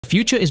The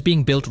future is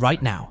being built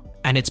right now,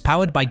 and it's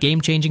powered by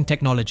game-changing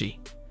technology.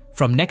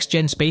 From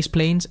next-gen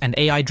spaceplanes and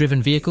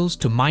AI-driven vehicles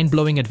to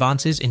mind-blowing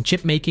advances in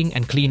chip making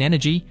and clean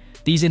energy,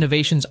 these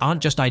innovations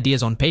aren't just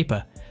ideas on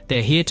paper,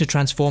 they're here to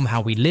transform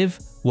how we live,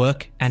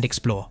 work, and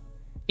explore.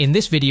 In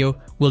this video,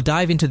 we'll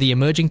dive into the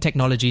emerging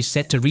technologies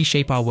set to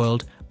reshape our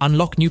world,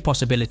 unlock new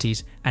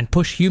possibilities, and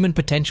push human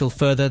potential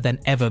further than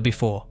ever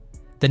before.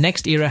 The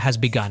next era has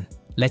begun.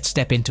 Let's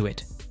step into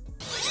it.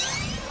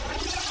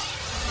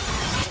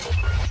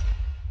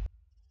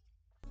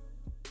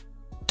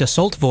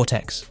 Dassault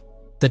VORTEX.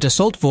 The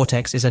Dassault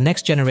VORTEX is a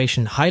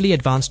next-generation, highly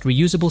advanced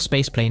reusable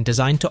spaceplane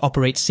designed to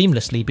operate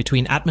seamlessly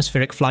between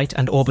atmospheric flight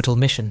and orbital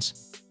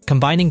missions.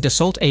 Combining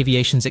Dassault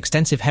Aviation's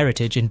extensive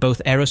heritage in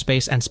both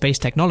aerospace and space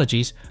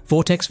technologies,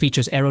 VORTEX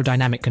features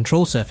aerodynamic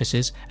control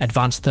surfaces,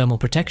 advanced thermal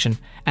protection,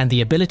 and the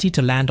ability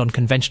to land on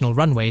conventional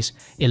runways,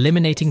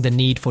 eliminating the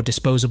need for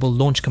disposable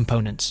launch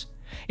components.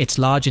 Its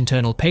large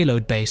internal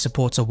payload bay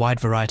supports a wide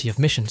variety of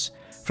missions,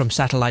 from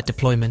satellite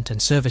deployment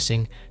and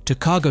servicing to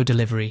cargo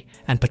delivery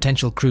and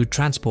potential crewed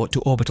transport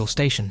to orbital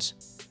stations.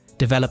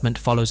 Development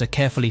follows a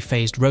carefully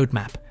phased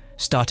roadmap,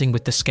 starting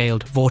with the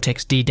scaled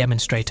VORTEX-D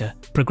demonstrator,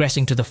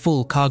 progressing to the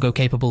full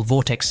cargo-capable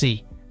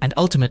VORTEX-C, and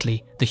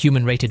ultimately the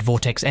human-rated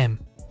VORTEX-M.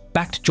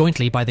 Backed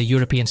jointly by the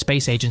European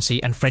Space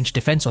Agency and French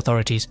defense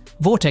authorities,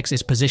 VORTEX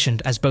is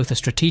positioned as both a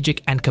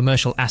strategic and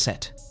commercial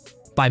asset.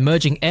 By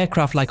merging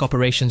aircraft-like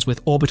operations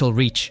with orbital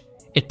reach,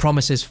 it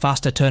promises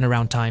faster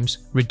turnaround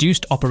times,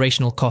 reduced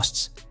operational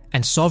costs,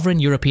 and sovereign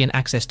European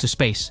access to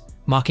space,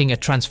 marking a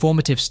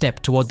transformative step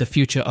toward the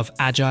future of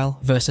agile,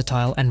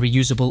 versatile, and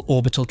reusable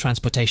orbital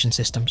transportation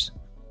systems.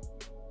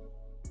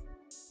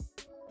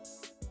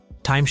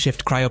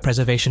 TimeShift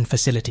Cryopreservation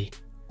Facility.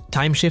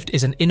 TimeShift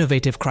is an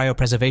innovative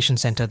cryopreservation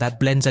center that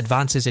blends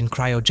advances in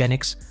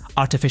cryogenics,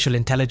 artificial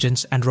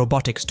intelligence, and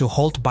robotics to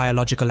halt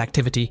biological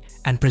activity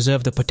and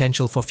preserve the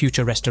potential for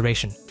future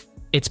restoration.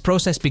 Its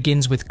process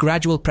begins with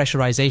gradual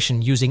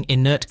pressurization using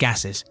inert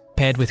gases,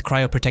 paired with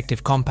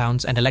cryoprotective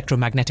compounds and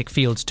electromagnetic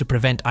fields to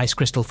prevent ice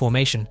crystal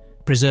formation,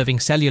 preserving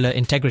cellular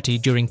integrity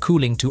during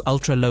cooling to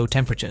ultra-low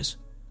temperatures.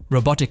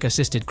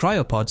 Robotic-assisted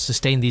cryopods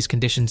sustain these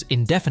conditions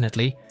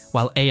indefinitely,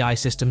 while AI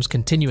systems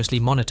continuously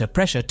monitor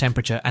pressure,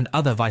 temperature, and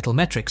other vital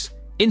metrics,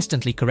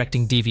 instantly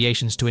correcting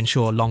deviations to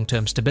ensure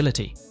long-term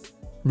stability.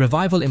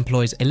 Revival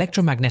employs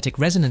electromagnetic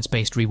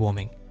resonance-based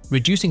rewarming,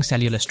 reducing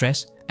cellular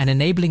stress and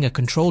enabling a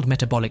controlled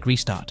metabolic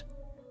restart.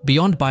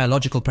 Beyond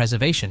biological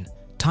preservation,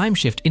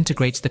 TimeShift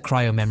integrates the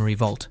Cryo-Memory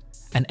Vault,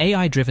 an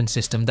AI-driven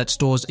system that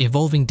stores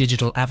evolving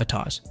digital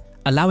avatars,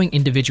 allowing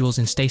individuals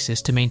in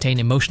stasis to maintain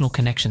emotional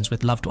connections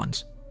with loved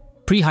ones.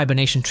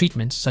 Pre-hibernation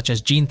treatments, such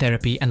as gene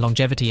therapy and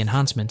longevity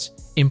enhancements,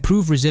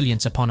 improve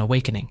resilience upon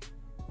awakening.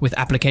 With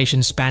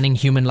applications spanning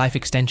human life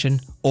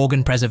extension,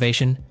 organ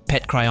preservation,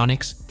 pet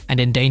cryonics, and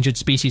endangered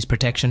species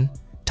protection,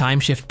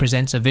 TimeShift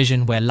presents a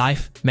vision where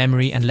life,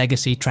 memory, and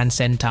legacy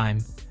transcend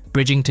time,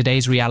 bridging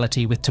today's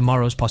reality with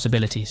tomorrow's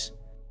possibilities.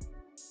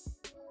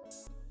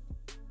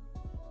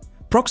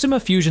 Proxima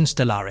Fusion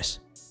Stellaris.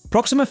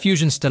 Proxima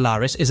Fusion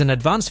Stellaris is an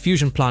advanced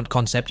fusion plant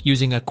concept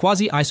using a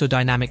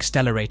quasi-isodynamic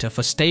stellarator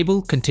for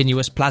stable,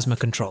 continuous plasma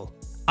control.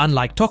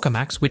 Unlike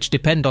tokamaks, which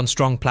depend on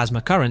strong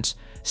plasma currents,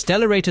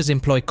 stellarators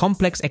employ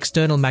complex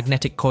external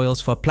magnetic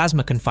coils for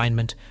plasma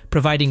confinement,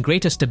 providing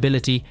greater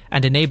stability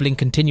and enabling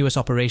continuous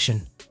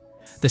operation.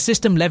 The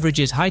system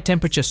leverages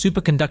high-temperature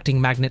superconducting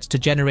magnets to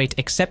generate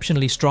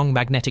exceptionally strong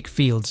magnetic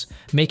fields,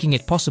 making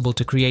it possible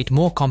to create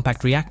more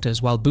compact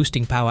reactors while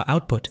boosting power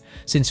output,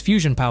 since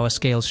fusion power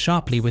scales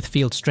sharply with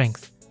field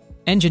strength.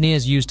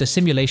 Engineers used a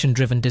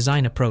simulation-driven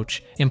design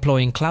approach,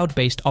 employing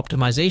cloud-based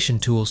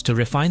optimization tools to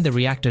refine the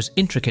reactor's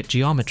intricate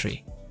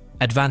geometry.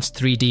 Advanced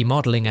 3D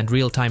modeling and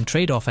real-time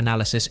trade-off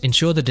analysis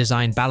ensure the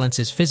design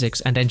balances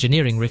physics and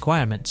engineering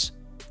requirements.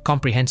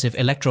 Comprehensive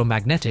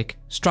electromagnetic,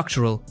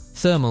 structural,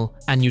 thermal,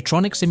 and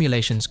neutronic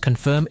simulations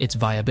confirm its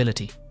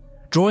viability.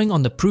 Drawing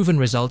on the proven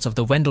results of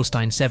the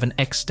Wendelstein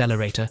 7X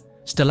stellarator,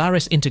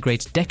 Stellaris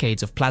integrates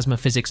decades of plasma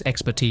physics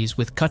expertise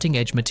with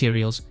cutting-edge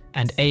materials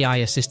and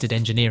AI-assisted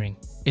engineering.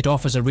 It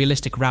offers a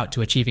realistic route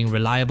to achieving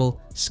reliable,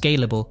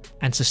 scalable,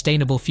 and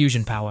sustainable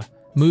fusion power,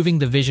 moving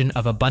the vision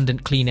of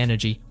abundant clean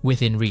energy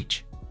within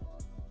reach.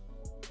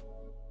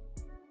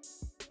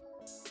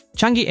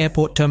 Changi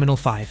Airport Terminal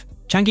 5.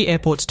 Changi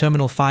Airport's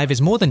Terminal 5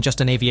 is more than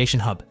just an aviation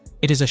hub.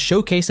 It is a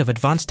showcase of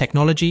advanced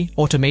technology,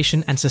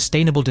 automation, and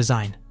sustainable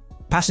design.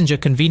 Passenger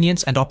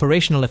convenience and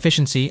operational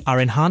efficiency are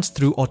enhanced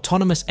through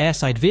autonomous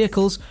airside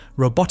vehicles,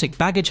 robotic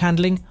baggage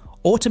handling,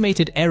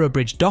 automated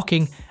aerobridge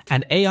docking,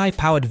 and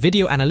AI-powered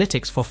video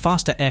analytics for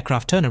faster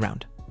aircraft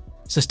turnaround.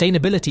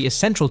 Sustainability is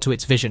central to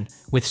its vision,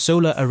 with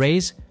solar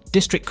arrays,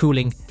 district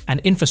cooling, and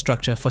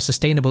infrastructure for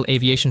sustainable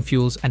aviation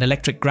fuels and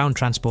electric ground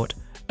transport,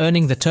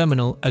 earning the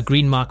terminal a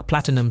Green Mark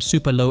Platinum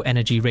Super Low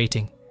Energy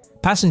rating.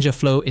 Passenger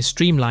flow is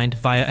streamlined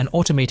via an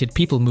automated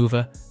people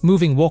mover,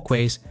 moving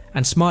walkways,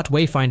 and smart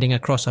wayfinding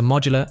across a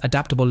modular,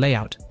 adaptable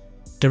layout.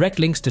 Direct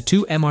links to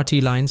 2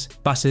 MRT lines,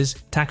 buses,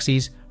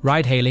 taxis,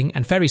 ride-hailing,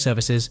 and ferry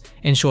services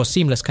ensure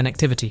seamless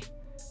connectivity.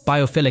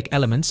 Biophilic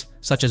elements,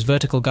 such as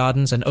vertical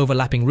gardens and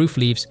overlapping roof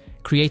leaves,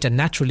 create a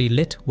naturally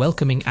lit,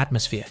 welcoming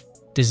atmosphere.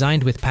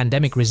 Designed with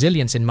pandemic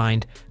resilience in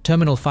mind,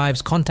 Terminal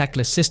 5's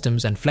contactless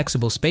systems and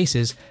flexible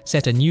spaces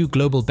set a new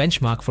global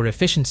benchmark for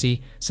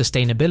efficiency,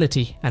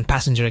 sustainability, and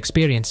passenger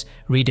experience,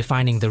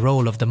 redefining the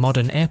role of the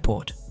modern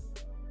airport.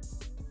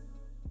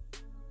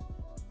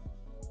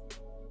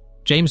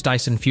 James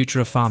Dyson Future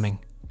of Farming.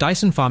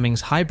 Dyson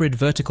Farming's hybrid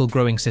vertical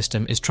growing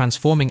system is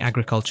transforming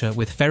agriculture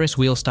with Ferris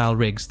wheel-style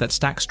rigs that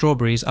stack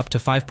strawberries up to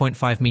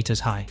 5.5 meters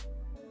high.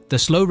 The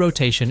slow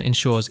rotation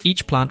ensures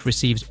each plant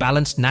receives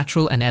balanced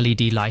natural and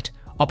LED light,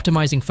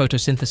 optimizing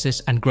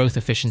photosynthesis and growth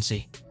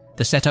efficiency.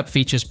 The setup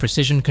features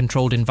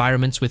precision-controlled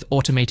environments with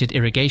automated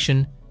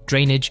irrigation,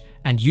 drainage,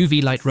 and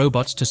UV light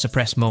robots to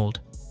suppress mold.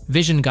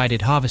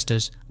 Vision-guided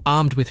harvesters,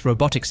 armed with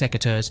robotic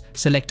secateurs,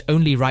 select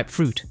only ripe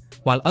fruit,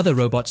 while other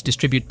robots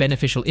distribute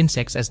beneficial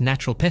insects as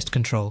natural pest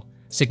control,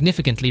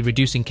 significantly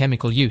reducing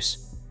chemical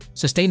use.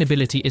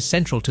 Sustainability is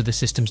central to the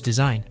system's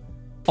design.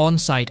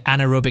 On-site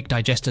anaerobic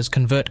digesters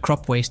convert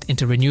crop waste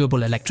into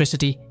renewable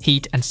electricity,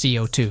 heat, and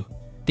CO2.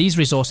 These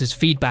resources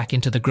feed back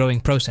into the growing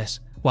process,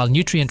 while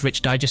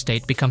nutrient-rich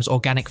digestate becomes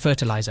organic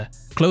fertilizer,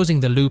 closing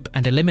the loop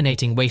and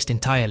eliminating waste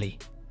entirely.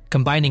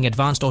 Combining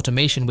advanced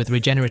automation with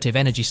regenerative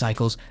energy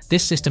cycles,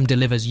 this system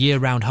delivers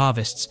year-round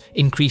harvests,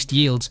 increased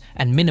yields,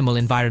 and minimal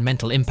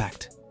environmental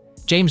impact.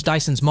 James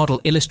Dyson's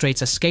model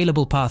illustrates a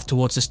scalable path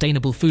towards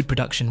sustainable food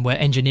production where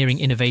engineering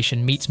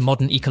innovation meets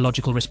modern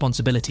ecological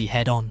responsibility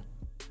head-on.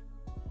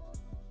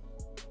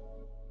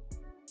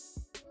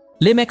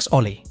 LimX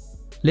Oli.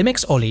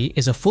 LimX Oli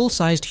is a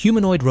full-sized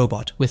humanoid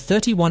robot with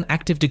 31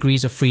 active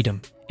degrees of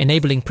freedom,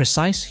 enabling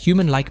precise,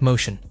 human-like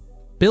motion.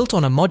 Built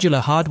on a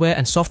modular hardware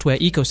and software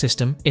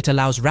ecosystem, it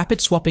allows rapid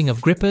swapping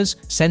of grippers,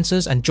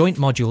 sensors, and joint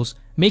modules,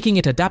 making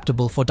it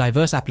adaptable for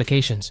diverse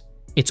applications.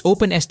 Its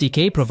open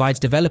SDK provides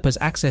developers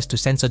access to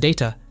sensor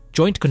data,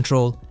 joint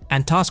control,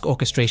 and task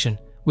orchestration,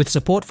 with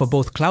support for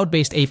both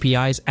cloud-based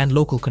APIs and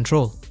local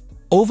control.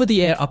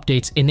 Over-the-air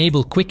updates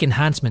enable quick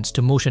enhancements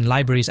to motion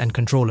libraries and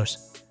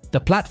controllers. The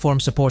platform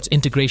supports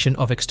integration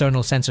of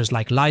external sensors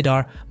like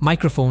LiDAR,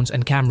 microphones,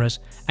 and cameras,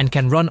 and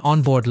can run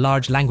onboard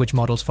large language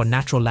models for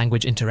natural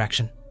language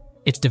interaction.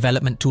 Its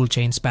development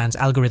toolchain spans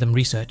algorithm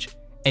research,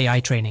 AI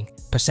training,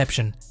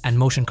 perception, and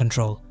motion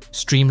control,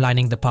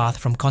 streamlining the path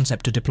from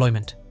concept to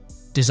deployment.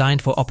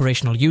 Designed for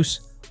operational use,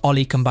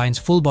 Oli combines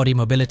full-body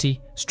mobility,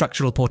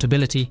 structural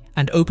portability,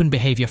 and open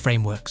behavior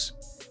frameworks.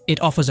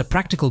 It offers a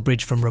practical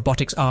bridge from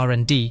robotics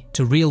R&D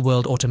to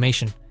real-world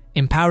automation,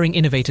 empowering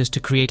innovators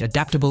to create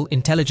adaptable,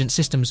 intelligent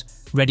systems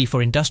ready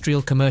for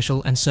industrial,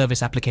 commercial, and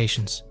service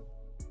applications.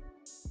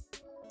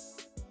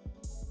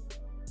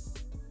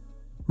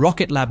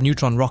 Rocket Lab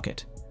Neutron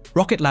Rocket.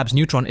 Rocket Lab's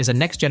Neutron is a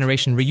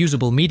next-generation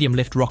reusable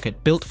medium-lift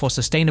rocket built for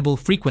sustainable,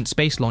 frequent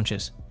space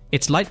launches.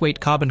 Its lightweight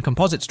carbon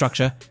composite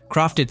structure,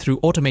 crafted through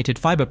automated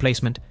fiber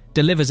placement,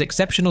 delivers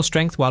exceptional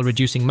strength while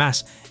reducing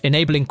mass,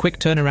 enabling quick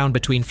turnaround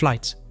between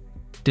flights.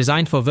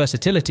 Designed for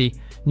versatility,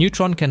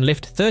 Neutron can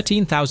lift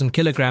 13,000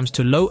 kilograms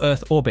to low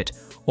Earth orbit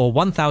or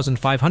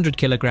 1,500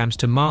 kilograms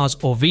to Mars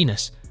or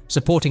Venus,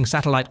 supporting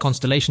satellite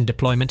constellation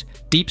deployment,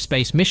 deep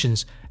space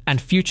missions, and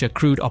future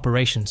crewed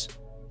operations.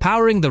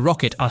 Powering the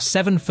rocket are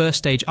 7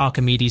 first-stage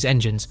Archimedes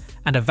engines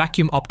and a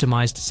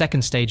vacuum-optimized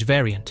second-stage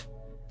variant.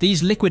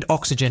 These liquid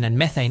oxygen and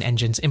methane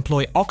engines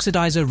employ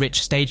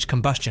oxidizer-rich staged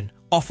combustion,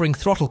 offering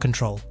throttle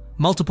control,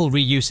 multiple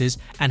reuses,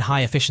 and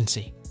high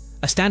efficiency.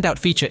 A standout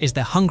feature is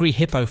the Hungry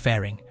Hippo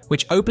fairing,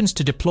 which opens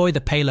to deploy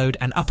the payload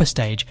and upper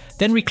stage,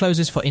 then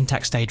recloses for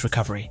intact stage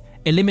recovery,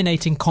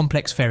 eliminating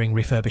complex fairing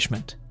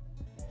refurbishment.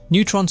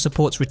 Neutron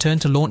supports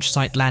return-to-launch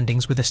site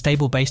landings with a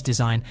stable base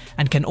design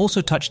and can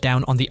also touch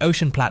down on the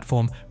ocean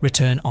platform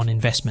return on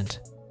investment.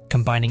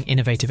 Combining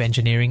innovative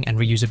engineering and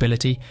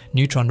reusability,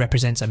 Neutron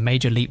represents a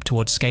major leap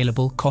towards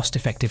scalable,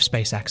 cost-effective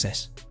space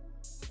access.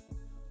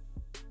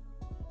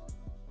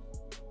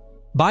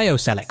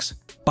 CELLX.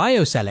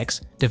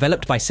 CELLX,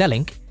 developed by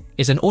CELLX,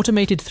 is an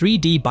automated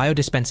 3D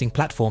biodispensing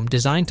platform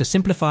designed to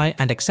simplify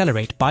and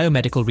accelerate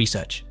biomedical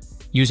research.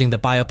 Using the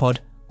Biopod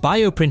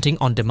bioprinting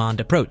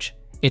on-demand approach,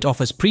 it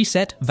offers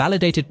preset,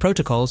 validated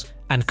protocols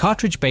and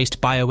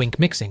cartridge-based bioink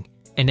mixing,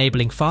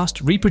 enabling fast,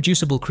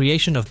 reproducible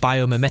creation of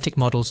biomimetic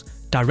models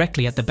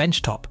directly at the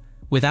benchtop,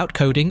 without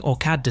coding or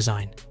CAD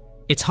design.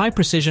 Its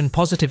high-precision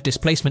positive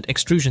displacement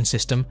extrusion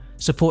system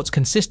supports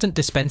consistent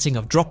dispensing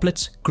of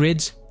droplets,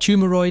 grids,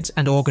 tumoroids,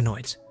 and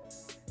organoids.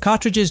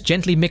 Cartridges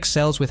gently mix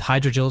cells with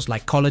hydrogels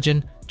like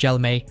collagen,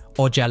 gelme,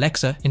 or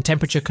CELLX in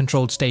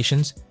temperature-controlled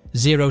stations,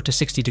 0 to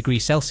 60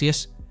 degrees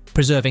Celsius,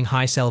 preserving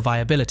high cell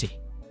viability.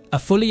 A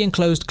fully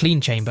enclosed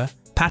clean chamber,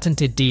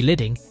 patented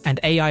de-lidding, and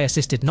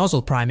AI-assisted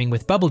nozzle priming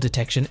with bubble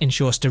detection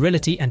ensure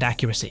sterility and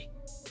accuracy.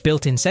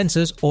 Built-in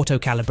sensors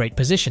auto-calibrate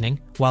positioning,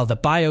 while the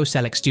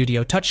CELLX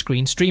Studio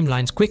touchscreen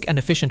streamlines quick and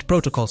efficient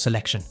protocol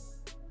selection.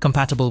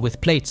 Compatible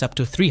with plates up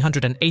to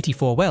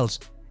 384 welds,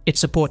 it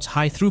supports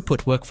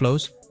high-throughput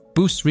workflows,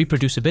 boosts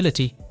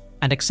reproducibility,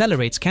 and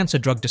accelerates cancer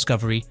drug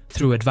discovery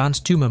through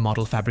advanced tumor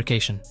model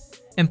fabrication,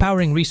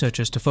 empowering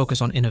researchers to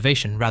focus on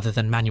innovation rather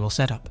than manual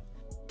setup.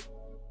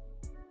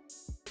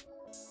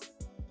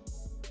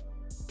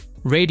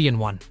 Radian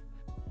One.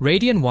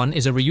 Radian One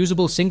is a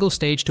reusable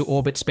single-stage to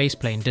orbit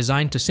spaceplane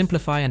designed to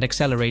simplify and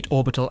accelerate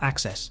orbital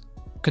access.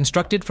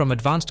 Constructed from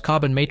advanced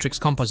carbon matrix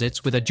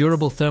composites with a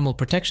durable thermal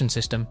protection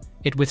system,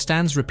 it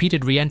withstands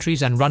repeated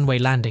re-entries and runway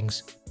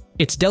landings.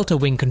 Its delta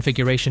wing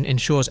configuration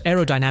ensures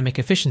aerodynamic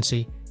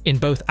efficiency in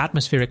both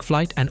atmospheric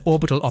flight and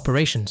orbital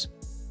operations.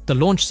 The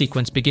launch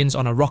sequence begins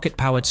on a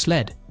rocket-powered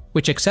sled,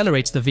 which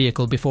accelerates the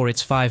vehicle before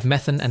its 5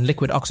 methane and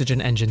liquid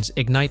oxygen engines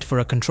ignite for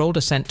a controlled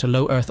ascent to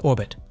low Earth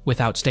orbit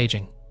without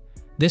staging.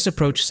 This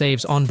approach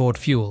saves onboard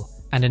fuel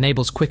and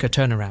enables quicker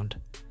turnaround.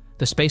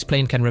 The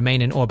spaceplane can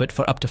remain in orbit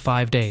for up to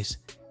 5 days,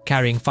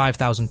 carrying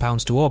 5,000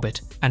 pounds to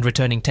orbit and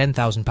returning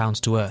 10,000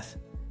 pounds to Earth.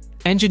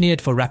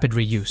 Engineered for rapid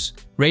reuse,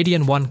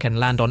 Radian One can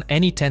land on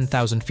any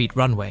 10,000 feet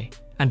runway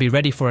and be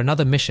ready for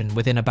another mission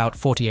within about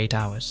 48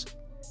 hours.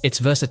 Its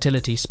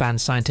versatility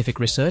spans scientific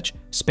research,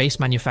 space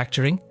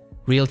manufacturing,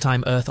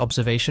 real-time Earth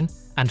observation,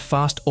 and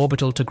fast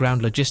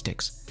orbital-to-ground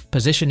logistics,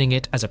 positioning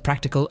it as a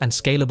practical and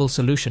scalable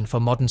solution for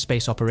modern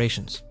space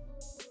operations.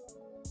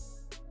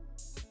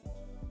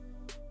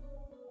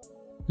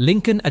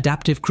 Lincoln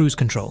Adaptive Cruise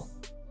Control.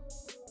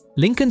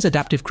 Lincoln's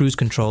Adaptive Cruise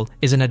Control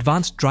is an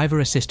advanced driver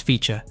assist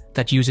feature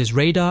that uses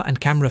radar and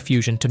camera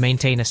fusion to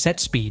maintain a set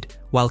speed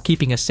while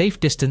keeping a safe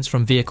distance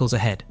from vehicles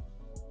ahead.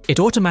 It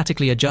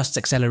automatically adjusts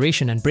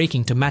acceleration and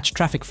braking to match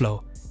traffic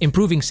flow,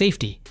 improving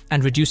safety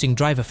and reducing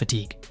driver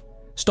fatigue.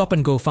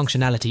 Stop-and-go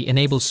functionality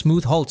enables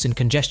smooth halts in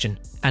congestion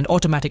and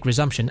automatic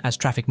resumption as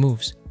traffic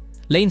moves.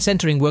 Lane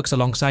centering works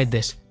alongside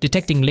this,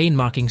 detecting lane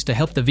markings to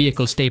help the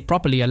vehicle stay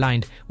properly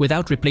aligned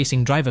without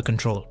replacing driver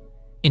control.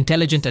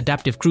 Intelligent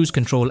Adaptive Cruise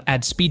Control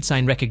adds speed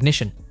sign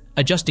recognition,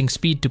 adjusting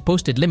speed to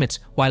posted limits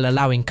while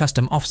allowing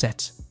custom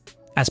offsets.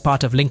 As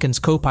part of Lincoln's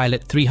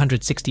Copilot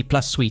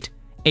 360+ suite,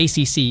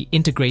 ACC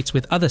integrates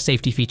with other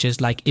safety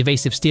features like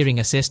evasive steering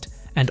assist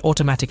and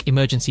automatic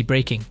emergency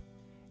braking.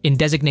 In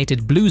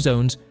designated blue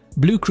zones,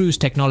 Blue Cruise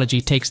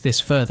technology takes this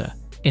further,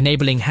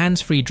 enabling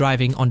hands-free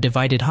driving on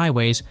divided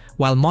highways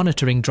while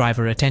monitoring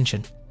driver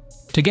attention.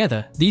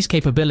 Together, these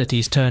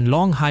capabilities turn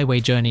long highway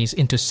journeys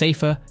into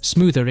safer,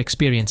 smoother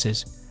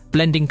experiences,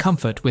 blending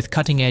comfort with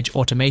cutting-edge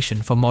automation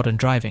for modern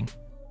driving.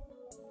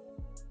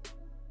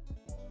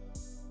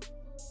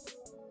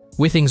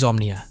 Withings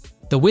Omnia.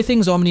 The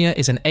Withings Omnia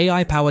is an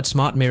AI-powered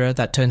smart mirror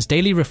that turns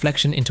daily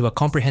reflection into a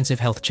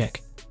comprehensive health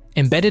check.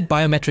 Embedded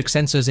biometric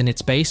sensors in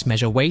its base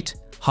measure weight,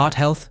 heart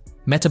health,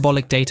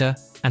 metabolic data,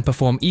 and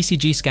perform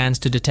ECG scans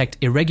to detect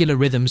irregular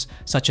rhythms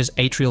such as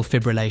atrial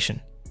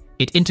fibrillation.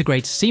 It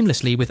integrates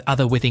seamlessly with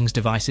other Withings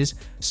devices,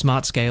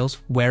 smart scales,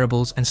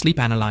 wearables, and sleep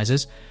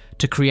analyzers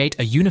to create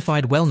a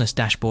unified wellness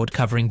dashboard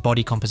covering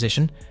body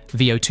composition,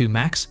 VO2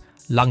 max,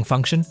 lung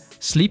function,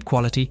 sleep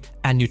quality,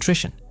 and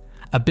nutrition.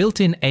 A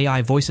built-in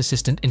AI voice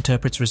assistant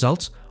interprets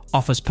results,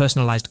 offers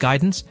personalized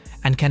guidance,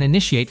 and can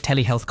initiate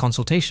telehealth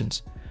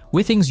consultations.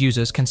 Withings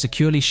users can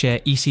securely share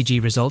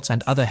ECG results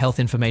and other health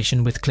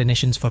information with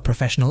clinicians for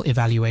professional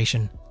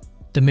evaluation.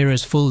 The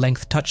mirror's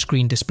full-length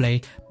touchscreen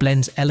display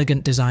blends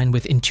elegant design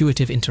with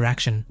intuitive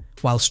interaction,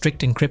 while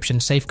strict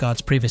encryption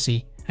safeguards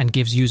privacy and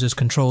gives users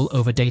control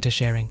over data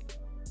sharing.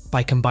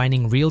 By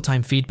combining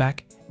real-time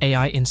feedback,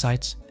 AI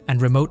insights,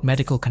 and remote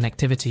medical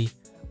connectivity,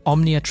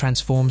 Omnia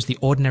transforms the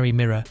ordinary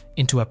mirror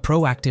into a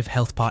proactive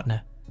health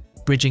partner,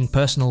 bridging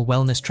personal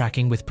wellness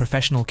tracking with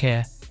professional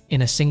care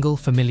in a single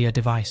familiar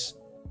device.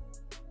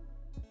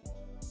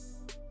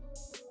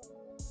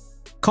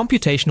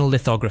 Computational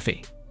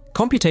lithography.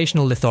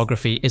 Computational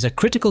lithography is a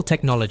critical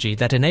technology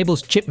that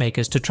enables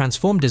chipmakers to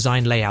transform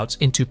design layouts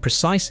into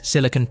precise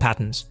silicon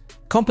patterns,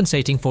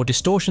 compensating for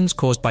distortions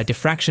caused by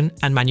diffraction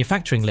and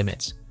manufacturing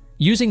limits.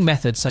 Using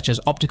methods such as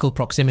optical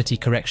proximity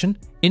correction,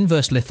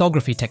 inverse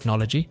lithography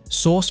technology,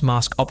 source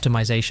mask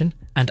optimization,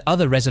 and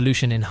other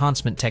resolution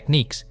enhancement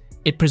techniques,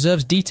 it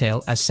preserves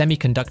detail as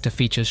semiconductor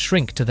features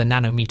shrink to the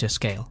nanometer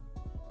scale.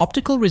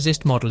 Optical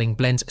resist modeling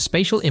blends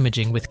spatial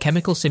imaging with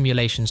chemical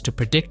simulations to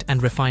predict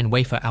and refine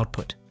wafer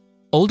output.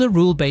 Older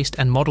rule-based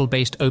and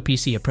model-based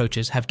OPC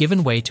approaches have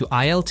given way to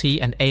ILT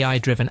and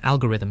AI-driven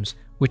algorithms,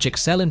 which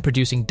excel in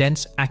producing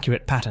dense,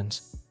 accurate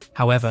patterns.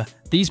 However,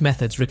 these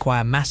methods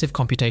require massive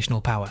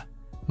computational power.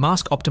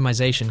 Mask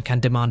optimization can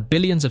demand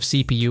billions of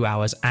CPU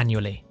hours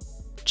annually.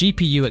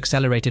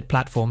 GPU-accelerated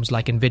platforms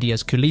like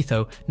NVIDIA's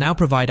Culitho now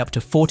provide up to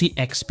 40x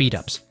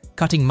speedups,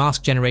 cutting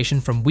mask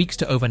generation from weeks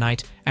to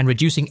overnight and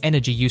reducing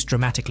energy use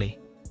dramatically.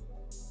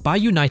 By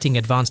uniting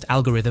advanced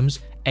algorithms,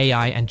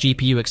 AI, and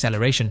GPU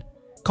acceleration,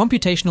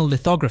 computational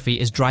lithography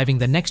is driving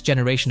the next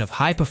generation of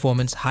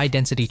high-performance,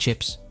 high-density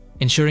chips,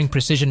 ensuring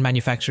precision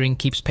manufacturing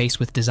keeps pace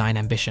with design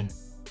ambition.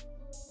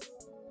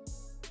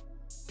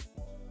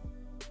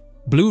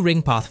 Blue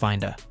Ring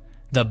Pathfinder.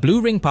 The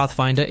Blue Ring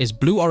Pathfinder is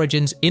Blue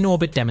Origin's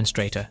in-orbit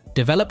demonstrator,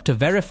 developed to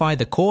verify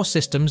the core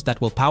systems that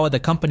will power the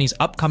company's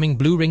upcoming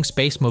Blue Ring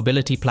space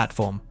mobility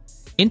platform.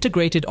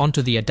 Integrated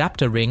onto the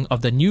adapter ring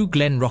of the New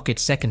Glenn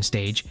rocket's second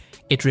stage,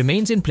 it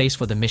remains in place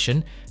for the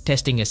mission,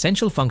 testing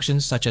essential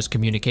functions such as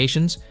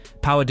communications,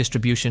 power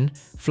distribution,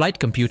 flight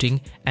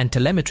computing, and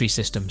telemetry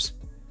systems.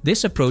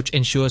 This approach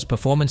ensures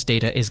performance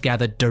data is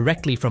gathered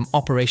directly from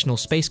operational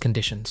space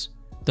conditions.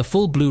 The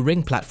full Blue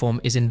Ring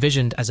platform is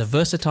envisioned as a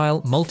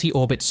versatile,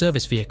 multi-orbit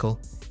service vehicle,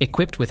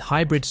 equipped with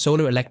hybrid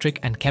solar electric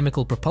and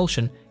chemical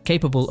propulsion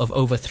capable of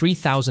over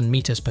 3,000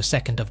 meters per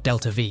second of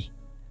delta-V.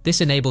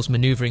 This enables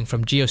maneuvering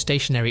from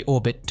geostationary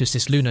orbit to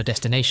cislunar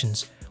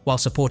destinations, while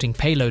supporting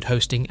payload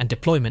hosting and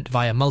deployment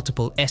via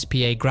multiple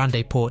SPA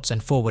Grande ports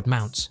and forward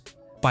mounts.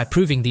 By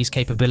proving these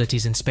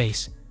capabilities in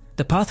space,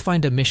 the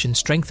Pathfinder mission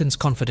strengthens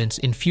confidence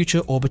in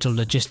future orbital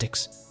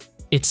logistics.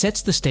 It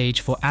sets the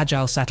stage for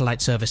agile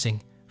satellite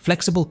servicing,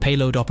 flexible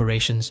payload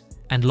operations,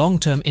 and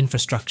long-term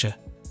infrastructure,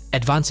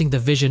 advancing the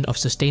vision of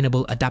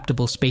sustainable,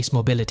 adaptable space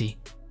mobility.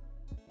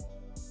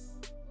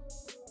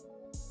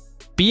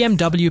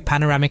 BMW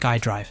Panoramic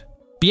iDrive.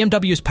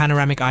 BMW's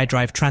Panoramic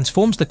iDrive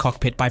transforms the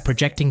cockpit by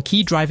projecting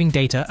key driving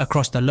data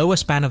across the lower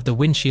span of the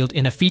windshield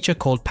in a feature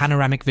called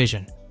Panoramic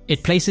Vision.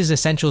 It places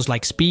essentials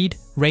like speed,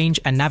 range,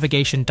 and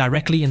navigation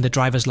directly in the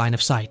driver's line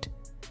of sight,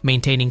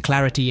 maintaining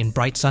clarity in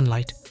bright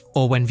sunlight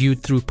or when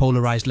viewed through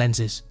polarized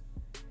lenses.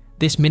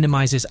 This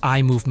minimizes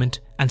eye movement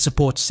and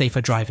supports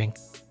safer driving.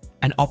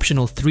 An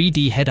optional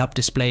 3D head-up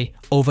display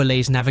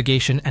overlays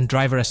navigation and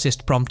driver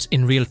assist prompts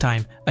in real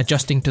time,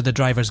 adjusting to the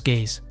driver's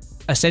gaze.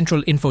 A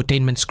central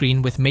infotainment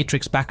screen with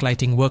matrix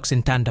backlighting works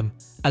in tandem,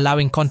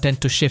 allowing content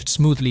to shift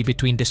smoothly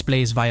between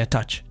displays via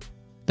touch.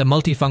 The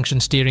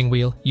multifunction steering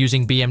wheel,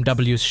 using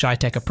BMW's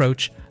ShyTech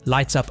approach,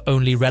 lights up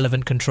only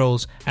relevant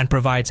controls and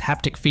provides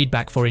haptic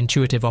feedback for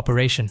intuitive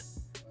operation.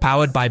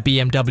 Powered by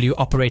BMW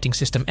Operating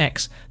System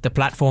X, the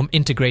platform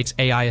integrates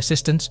AI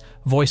assistance,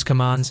 voice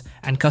commands,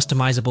 and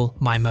customizable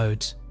My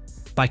Modes.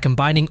 By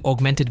combining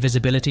augmented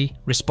visibility,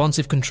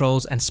 responsive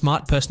controls, and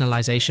smart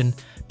personalization,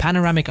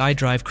 Panoramic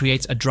iDrive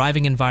creates a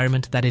driving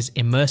environment that is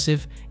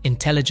immersive,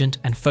 intelligent,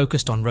 and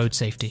focused on road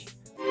safety.